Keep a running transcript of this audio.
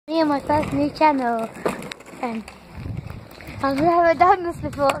on my first new channel, and I've never done this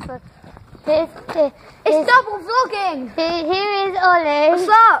before, so it's double vlogging! Here is Ollie. What's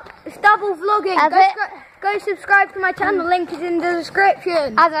up? It's double vlogging. Go subscribe to my channel, link is in the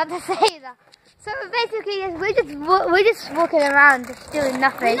description. I was about to say that. So basically, we're just walking around, just doing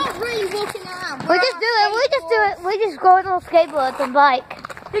nothing. We're not really walking around. We're just going on skateboards and bike.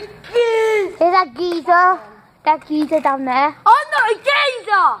 Is that geezer? That geezer down there? I'm not a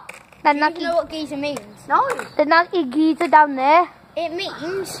geezer! That Do nutty, you know what geezer means? No. the nutty geezer down there? It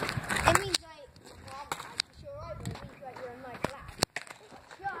means like, well, you're right, but it means like you're a nice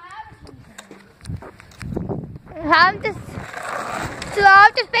lad.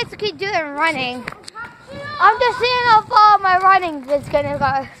 I'm just basically doing running. I'm just seeing how far my running is gonna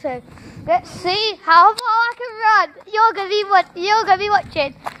go. So let's see how far I can run. You're gonna be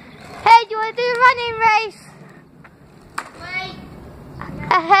watching. Hey, do you wanna do a running race? Wait.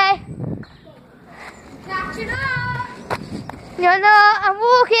 Hey. Catch it up! No, I'm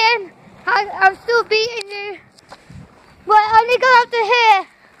walking. I'm still beating you. But I only go up to here.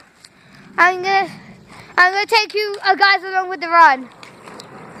 I'm gonna take you guys along with the run.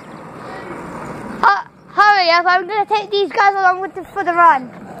 Hurry up! I'm gonna take these guys along with for the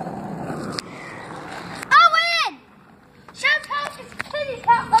run. I win! Shout out to Kitty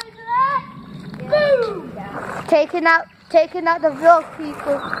Cat over there. Yeah. Boom! Yeah. Taking out the vlog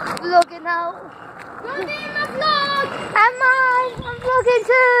people. Vlogging out. You're doing my vlog! Am I? I'm vlogging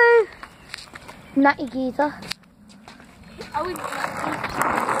too. Nutty geezer.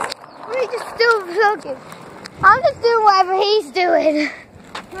 We're just still vlogging. I'm just doing whatever he's doing.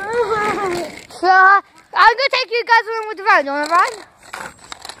 So I'm gonna take you guys along with the run. You wanna run?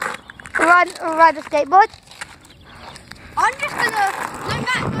 Ride the skateboard. I'm just gonna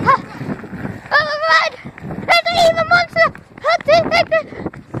Run! There's an evil monster!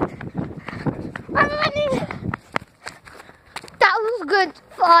 I'm running. That was good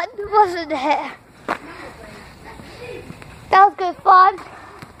fun, wasn't it? That was good fun.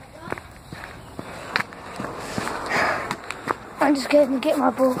 I'm just going to get my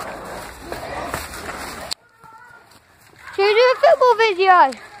ball. Should we do a football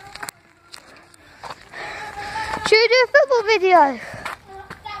video? Should we do a football video?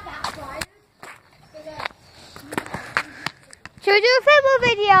 Should we do a football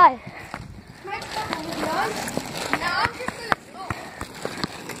video?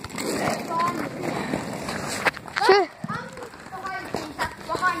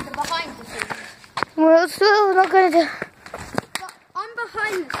 Behind the scenes. Well, still not going to do. I'm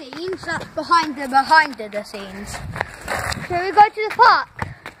behind the scenes, behind the scenes. Shall we go to the park?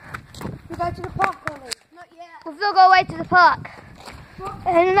 We go to the park, Ollie. Not yet. We'll still go away to the park.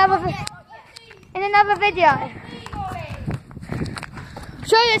 In another video.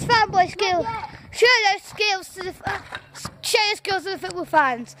 Show those fanboy skills. Show those skills to the football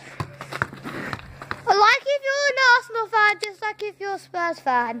fans. Like if you're an Arsenal fan, just like if you're a Spurs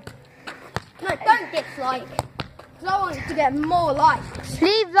fan. No, don't dislike. Because I want to get more likes.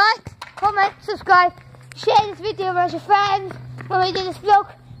 Leave likes, comment, subscribe, share this video with your friends when we do this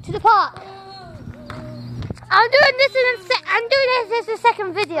vlog to the park. I'm doing this in a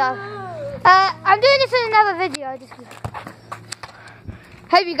second video. I'm doing this in another video.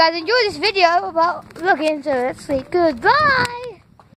 Hope you guys enjoyed this video about vlogging, so let's say goodbye.